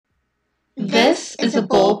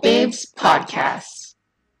Soul Babes Podcast.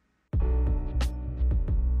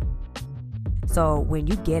 So when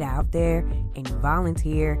you get out there and you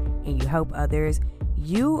volunteer and you help others,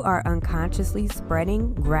 you are unconsciously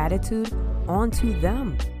spreading gratitude onto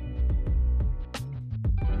them.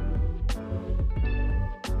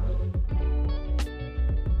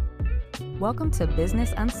 Welcome to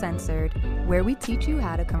Business Uncensored, where we teach you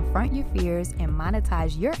how to confront your fears and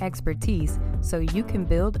monetize your expertise so you can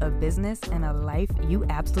build a business and a life you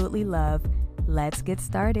absolutely love. Let's get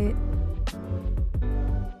started.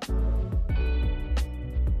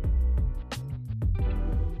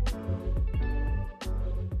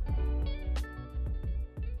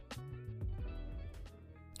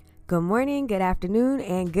 Good morning, good afternoon,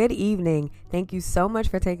 and good evening. Thank you so much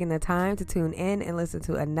for taking the time to tune in and listen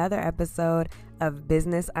to another episode of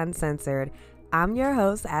Business Uncensored. I'm your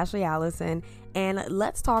host, Ashley Allison, and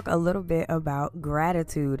let's talk a little bit about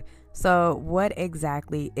gratitude. So what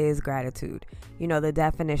exactly is gratitude? You know, the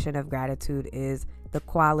definition of gratitude is the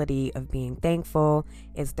quality of being thankful.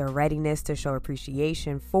 It's the readiness to show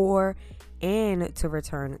appreciation for and to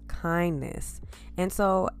return kindness. And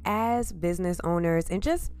so as business owners and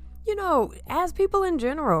just as people in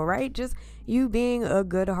general, right? Just you being a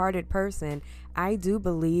good-hearted person, I do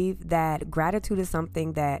believe that gratitude is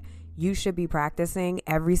something that you should be practicing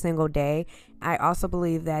every single day. I also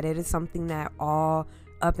believe that it is something that all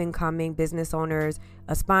up-and-coming business owners,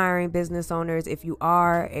 aspiring business owners, if you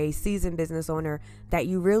are a seasoned business owner, that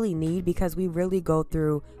you really need, because we really go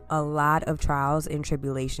through a lot of trials and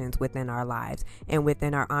tribulations within our lives and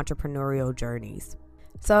within our entrepreneurial journeys.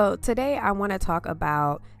 So today I want to talk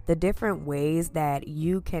about the different ways that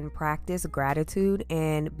you can practice gratitude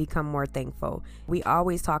and become more thankful. We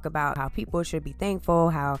always talk about how people should be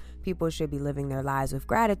thankful, how people should be living their lives with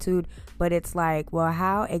gratitude, but it's like, well,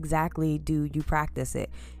 how exactly do you practice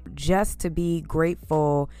it? Just to be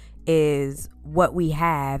grateful is what we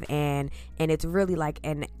have, and it's really like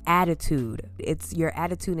an attitude. It's your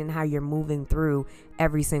attitude and how you're moving through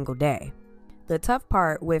every single day. The tough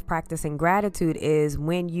part with practicing gratitude is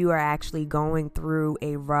when you are actually going through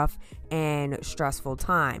a rough and stressful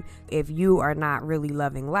time. If you are not really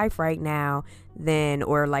loving life right now, then,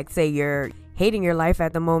 or like say you're hating your life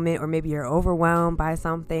at the moment, or maybe you're overwhelmed by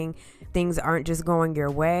something, things aren't just going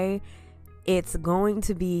your way, it's going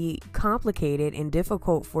to be complicated and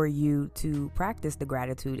difficult for you to practice the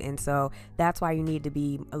gratitude. And so that's why you need to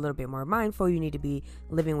be a little bit more mindful. You need to be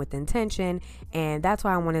living with intention. And that's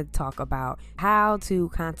why I want to talk about how to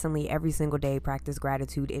constantly, every single day, practice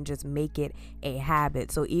gratitude and just make it a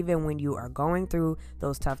habit. So even when you are going through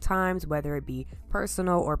those tough times, whether it be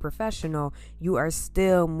personal or professional, you are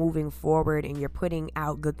still moving forward and you're putting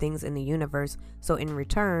out good things in the universe. So in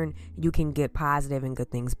return, you can get positive and good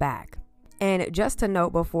things back. And just to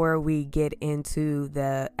note before we get into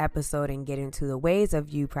the episode and get into the ways of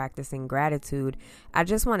you practicing gratitude, I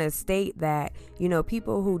just want to state that,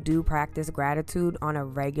 people who do practice gratitude on a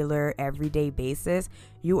regular, everyday basis,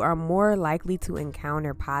 you are more likely to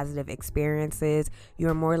encounter positive experiences.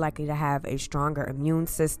 You're more likely to have a stronger immune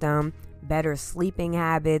system, better sleeping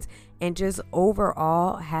habits, and just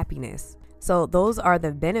overall happiness. So those are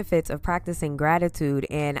the benefits of practicing gratitude,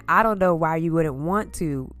 and I don't know why you wouldn't want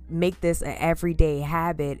to make this an everyday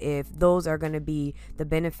habit if those are going to be the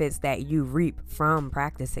benefits that you reap from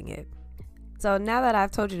practicing it. So now that I've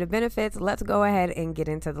told you the benefits, let's go ahead and get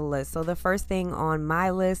into the list. So the first thing on my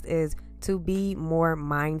list is to be more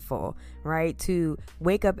mindful, right? To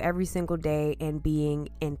wake up every single day and being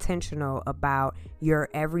intentional about your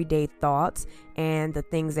everyday thoughts and the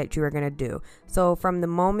things that you are going to do. So from the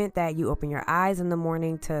moment that you open your eyes in the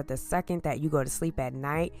morning to the second that you go to sleep at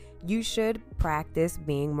night, you should practice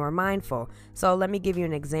being more mindful. So let me give you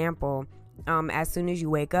an example. As soon as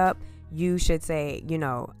you wake up, you should say,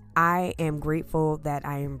 I am grateful that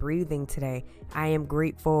I am breathing today. I am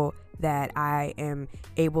grateful that I am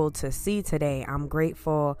able to see today. I'm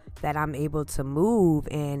grateful that I'm able to move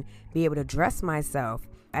and be able to dress myself.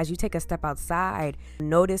 As you take a step outside,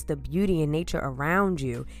 notice the beauty and nature around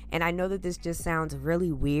you. And I know that this just sounds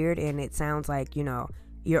really weird and it sounds like,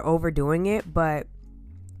 you're overdoing it, but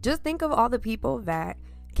just think of all the people that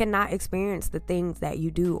cannot experience the things that you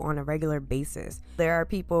do on a regular basis. There are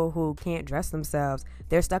people who can't dress themselves.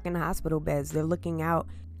 They're stuck in hospital beds. They're looking out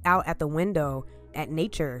at the window at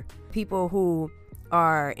nature. People who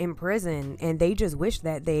are in prison and they just wish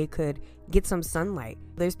that they could get some sunlight.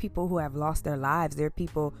 There's people who have lost their lives. There are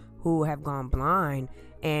people who have gone blind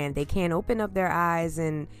and they can't open up their eyes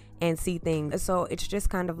and see things. So it's just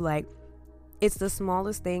kind of like, it's the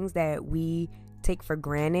smallest things that we take for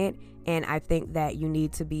granted. And I think that you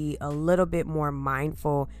need to be a little bit more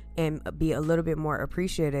mindful and be a little bit more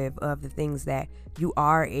appreciative of the things that you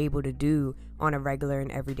are able to do on a regular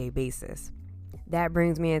and everyday basis. That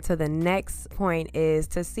brings me into the next point, is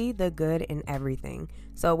to see the good in everything.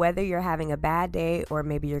 So whether you're having a bad day or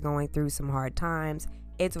maybe you're going through some hard times,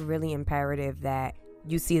 it's really imperative that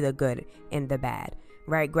you see the good in the bad,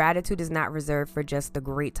 right? Gratitude is not reserved for just the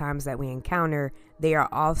great times that we encounter. They are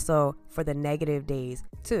also for the negative days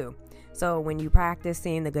too. So when you practice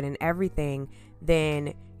seeing the good in everything,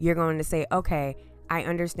 then you're going to say, okay, I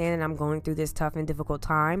understand that I'm going through this tough and difficult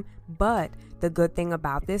time, but the good thing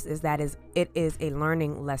about this is that it is a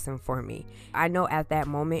learning lesson for me. I know at that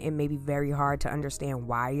moment it may be very hard to understand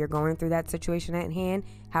why you're going through that situation at hand.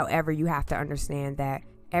 However, you have to understand that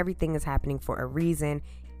everything is happening for a reason.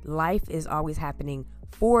 Life is always happening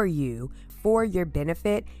for you, for your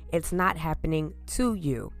benefit. It's not happening to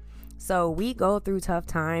you. So we go through tough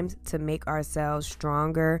times to make ourselves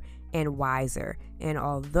stronger and wiser. And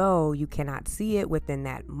although you cannot see it within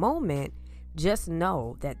that moment, just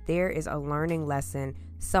know that there is a learning lesson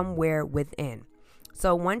somewhere within.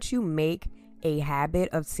 So once you make a habit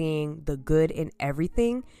of seeing the good in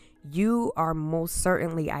everything, you are most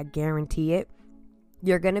certainly, I guarantee it,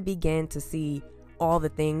 you're going to begin to see all the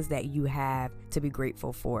things that you have to be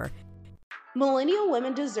grateful for. Millennial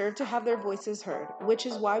women deserve to have their voices heard, which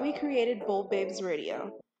is why we created Bold Babes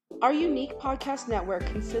Radio. Our unique podcast network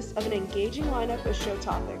consists of an engaging lineup of show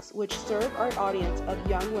topics which serve our audience of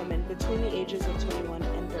young women between the ages of 21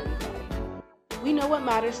 and 35. We know what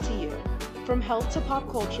matters to you. From health to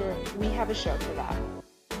pop culture, we have a show for that.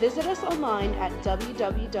 Visit us online at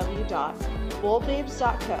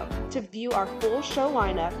www.boldbabes.co to view our full show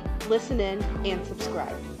lineup, listen in, and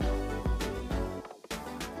subscribe.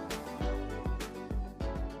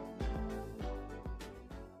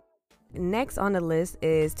 Next on the list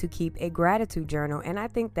is to keep a gratitude journal. And I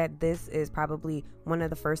think that this is probably one of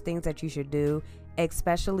the first things that you should do,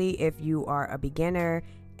 especially if you are a beginner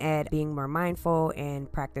at being more mindful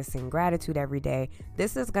and practicing gratitude every day.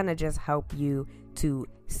 This is going to just help you to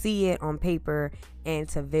see it on paper and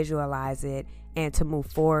to visualize it and to move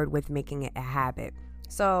forward with making it a habit.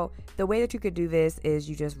 So the way that you could do this is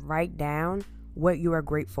you just write down what you are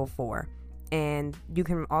grateful for. And you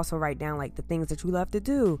can also write down like the things that you love to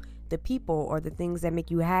do, the people or the things that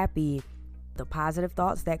make you happy, the positive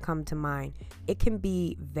thoughts that come to mind. It can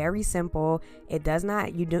be very simple. It does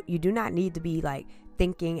not, you do not need to be like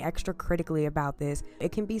thinking extra critically about this.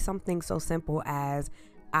 It can be something so simple as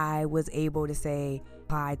I was able to say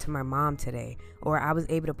bye to my mom today, or I was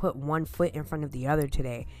able to put one foot in front of the other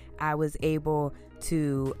today. I was able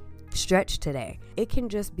to stretch today. It can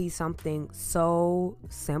just be something so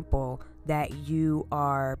simple that you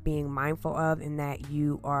are being mindful of and that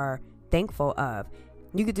you are thankful of.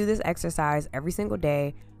 You could do this exercise every single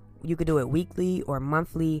day. You could do it weekly or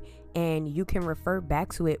monthly, and you can refer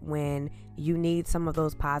back to it when you need some of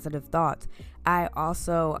those positive thoughts. I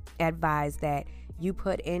also advise that you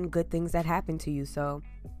put in good things that happen to you. So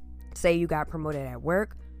say you got promoted at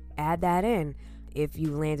work, add that in. If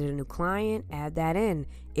you landed a new client, add that in.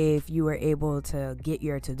 If you were able to get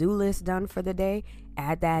your to-do list done for the day,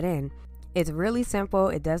 add that in. It's really simple.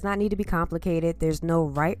 It does not need to be complicated. There's no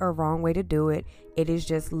right or wrong way to do it. It is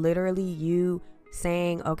just literally you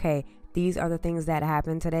saying, okay, these are the things that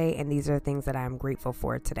happened today, and these are the things that I'm grateful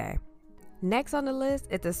for today. Next on the list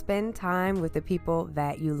is to spend time with the people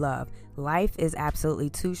that you love. Life is absolutely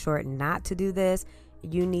too short not to do this.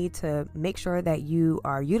 You need to make sure that you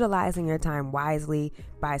are utilizing your time wisely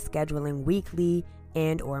by scheduling weekly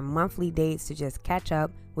and or monthly dates to just catch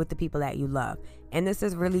up with the people that you love. And this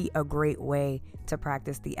is really a great way to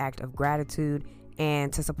practice the act of gratitude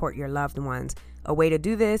and to support your loved ones. A way to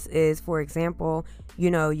do this is, for example,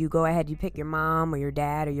 you go ahead, you pick your mom or your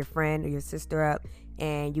dad or your friend or your sister up,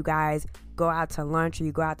 and you guys go out to lunch or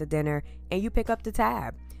you go out to dinner and you pick up the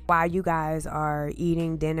tab. While you guys are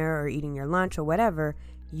eating dinner or eating your lunch or whatever,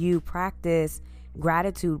 you practice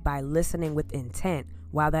gratitude by listening with intent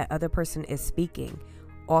while that other person is speaking.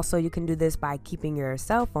 Also, you can do this by keeping your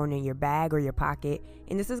cell phone in your bag or your pocket,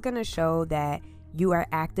 and this is going to show that you are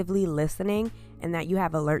actively listening and that you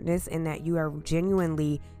have alertness and that you are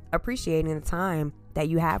genuinely appreciating the time that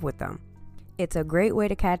you have with them. It's a great way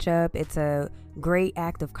to catch up. It's a great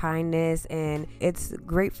act of kindness, and it's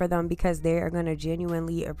great for them because they are going to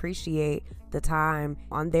genuinely appreciate the time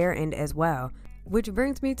on their end as well. Which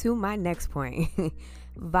brings me to my next point.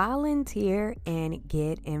 Volunteer and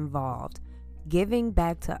get involved. Giving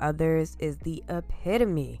back to others is the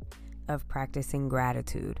epitome of practicing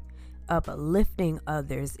gratitude. Uplifting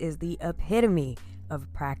others is the epitome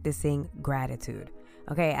of practicing gratitude.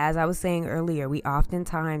 Okay, as I was saying earlier, we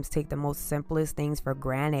oftentimes take the most simplest things for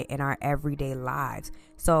granted in our everyday lives.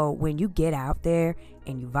 So when you get out there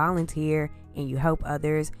and you volunteer and you help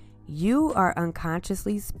others, you are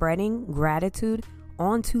unconsciously spreading gratitude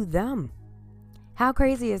onto them. How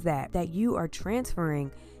crazy is that? That you are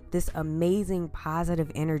transferring this amazing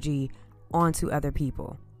positive energy onto other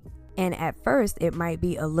people. And at first, it might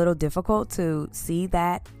be a little difficult to see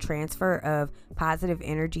that transfer of positive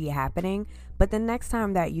energy happening. But the next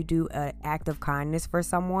time that you do an act of kindness for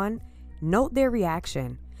someone, note their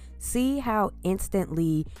reaction. See how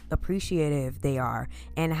instantly appreciative they are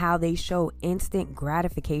and how they show instant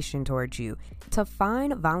gratification towards you. To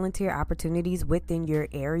find volunteer opportunities within your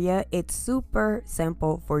area, it's super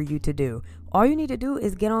simple for you to do. All you need to do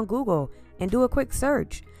is get on Google and do a quick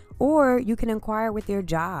search. Or you can inquire with your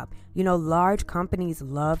job. You know, large companies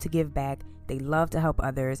love to give back. They love to help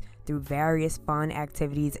others through various fun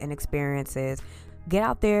activities and experiences. Get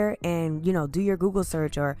out there and, do your Google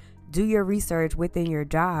search or do your research within your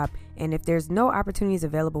job. And if there's no opportunities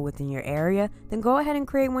available within your area, then go ahead and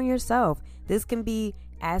create one yourself. This can be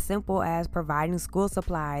as simple as providing school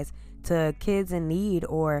supplies to kids in need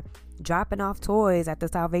or dropping off toys at the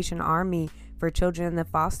Salvation Army for children in the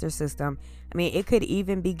foster system. I mean, it could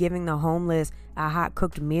even be giving the homeless a hot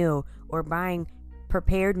cooked meal or buying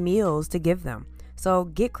prepared meals to give them. So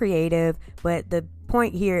get creative, but the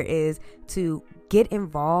point here is to get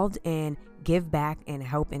involved and give back and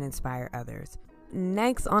help and inspire others.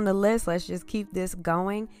 Next on the list, let's just keep this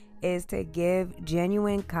going, is to give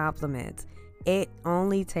genuine compliments. It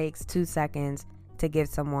only takes 2 seconds to give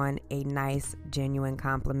someone a nice, genuine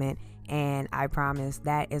compliment. And I promise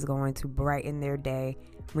that is going to brighten their day.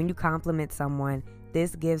 When you compliment someone,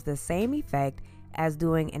 this gives the same effect as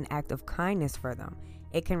doing an act of kindness for them.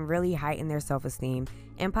 It can really heighten their self-esteem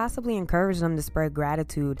and possibly encourage them to spread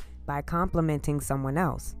gratitude by complimenting someone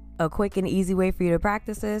else. A quick and easy way for you to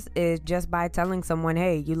practice this is just by telling someone,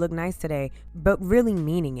 hey, you look nice today, but really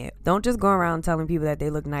meaning it. Don't just go around telling people that they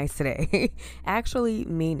look nice today. Actually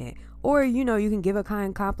mean it. Or, you can give a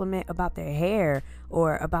kind compliment about their hair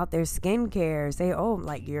or about their skincare. Say, oh,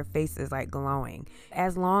 like your face is like glowing.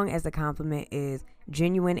 As long as the compliment is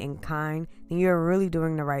genuine and kind, then you're really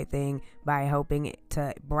doing the right thing by helping it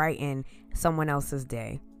to brighten someone else's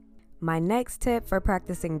day. My next tip for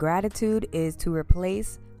practicing gratitude is to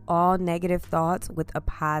replace all negative thoughts with a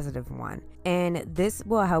positive one. And this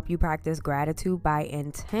will help you practice gratitude by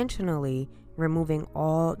intentionally removing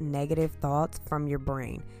all negative thoughts from your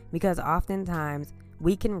brain, because oftentimes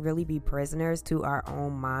we can really be prisoners to our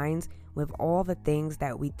own minds with all the things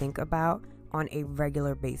that we think about on a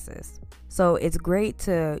regular basis. So it's great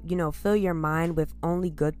to, fill your mind with only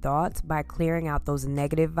good thoughts by clearing out those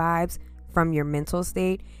negative vibes from your mental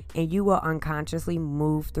state, and you will unconsciously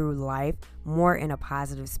move through life more in a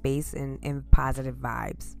positive space and positive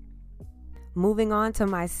vibes. Moving on to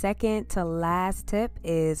my second to last tip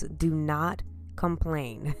is do not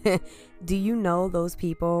complain. Do you know those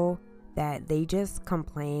people that they just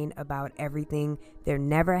complain about everything? They're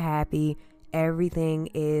never happy. Everything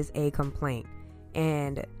is a complaint.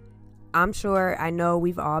 And I know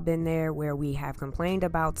we've all been there where we have complained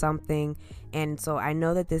about something. And so I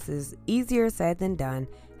know that this is easier said than done.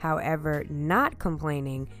 However, not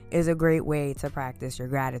complaining is a great way to practice your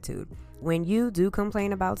gratitude. When you do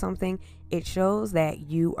complain about something, it shows that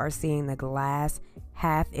you are seeing the glass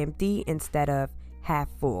half empty instead of half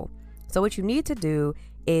full. So what you need to do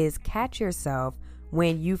is catch yourself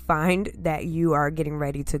when you find that you are getting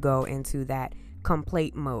ready to go into that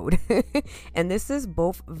complaint mode. And this is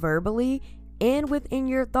both verbally and within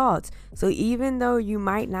your thoughts. So even though you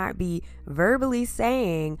might not be verbally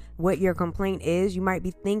saying what your complaint is, you might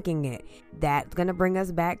be thinking it. That's going to bring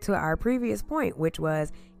us back to our previous point, which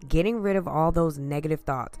was getting rid of all those negative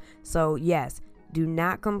thoughts. So yes, do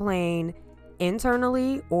not complain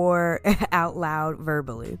internally or out loud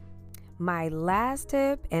verbally. My last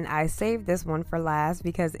tip, and I saved this one for last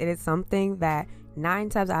because it is something that 9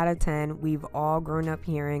 times out of 10 we've all grown up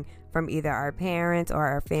hearing from either our parents or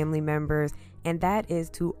our family members, and that is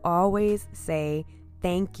to always say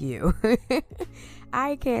thank you.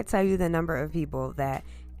 I can't tell you the number of people that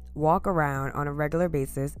walk around on a regular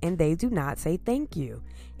basis and they do not say thank you.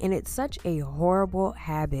 And it's such a horrible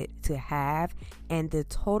habit to have and the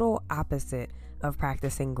total opposite of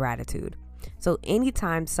practicing gratitude. So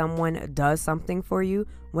anytime someone does something for you,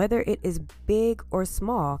 whether it is big or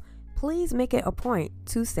small, please make it a point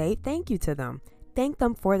to say thank you to them. Thank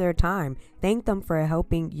them for their time. Thank them for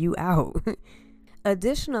helping you out.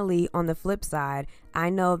 Additionally, on the flip side,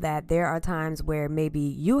 I know that there are times where maybe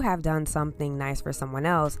you have done something nice for someone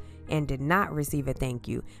else and did not receive a thank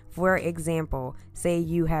you. For example, say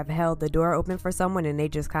you have held the door open for someone and they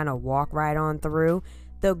just kind of walk right on through.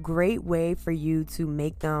 The great way for you to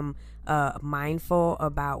make them mindful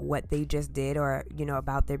about what they just did, or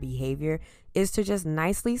about their behavior, is to just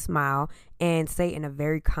nicely smile and say in a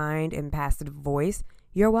very kind and passive voice,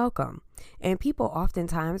 "You're welcome." And people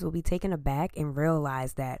oftentimes will be taken aback and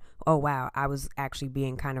realize that, oh wow, I was actually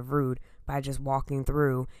being kind of rude by just walking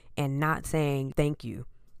through and not saying thank you.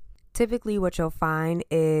 Typically, what you'll find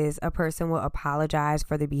is a person will apologize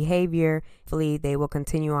for the behavior. Hopefully, they will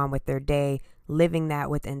continue on with their day, living that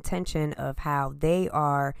with intention of how they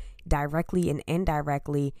are directly and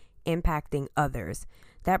indirectly impacting others.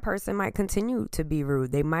 That person might continue to be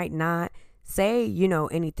rude. They might not say,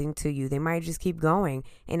 anything to you. They might just keep going.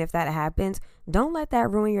 And if that happens, don't let that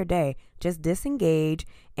ruin your day. Just disengage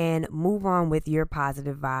and move on with your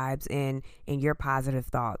positive vibes and your positive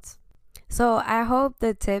thoughts. So I hope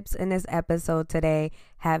the tips in this episode today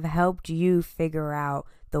have helped you figure out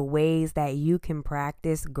the ways that you can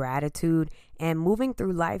practice gratitude and moving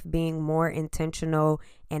through life being more intentional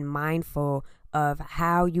and mindful of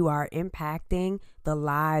how you are impacting the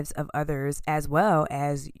lives of others as well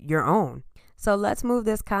as your own. So let's move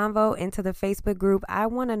this convo into the Facebook group. I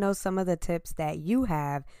want to know some of the tips that you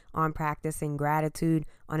have on practicing gratitude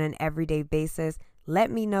on an everyday basis.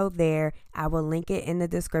 Let me know there. I will link it in the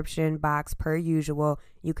description box per usual.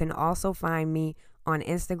 You can also find me on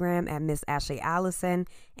Instagram at Miss Ashley Allison.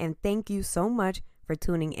 And thank you so much for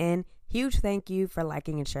tuning in. Huge thank you for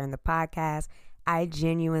liking and sharing the podcast. I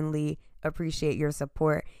genuinely appreciate your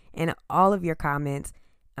support and all of your comments.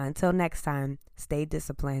 Until next time, stay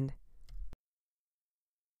disciplined.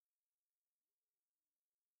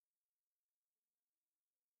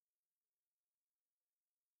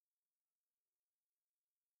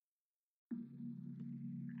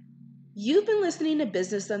 You've been listening to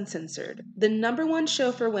Business Uncensored, the #1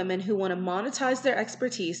 show for women who want to monetize their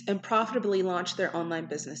expertise and profitably launch their online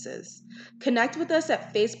businesses. Connect with us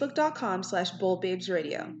at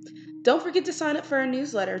facebook.com/BoldBabesRadio. Don't forget to sign up for our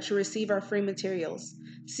newsletter to receive our free materials.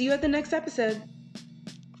 See you at the next episode.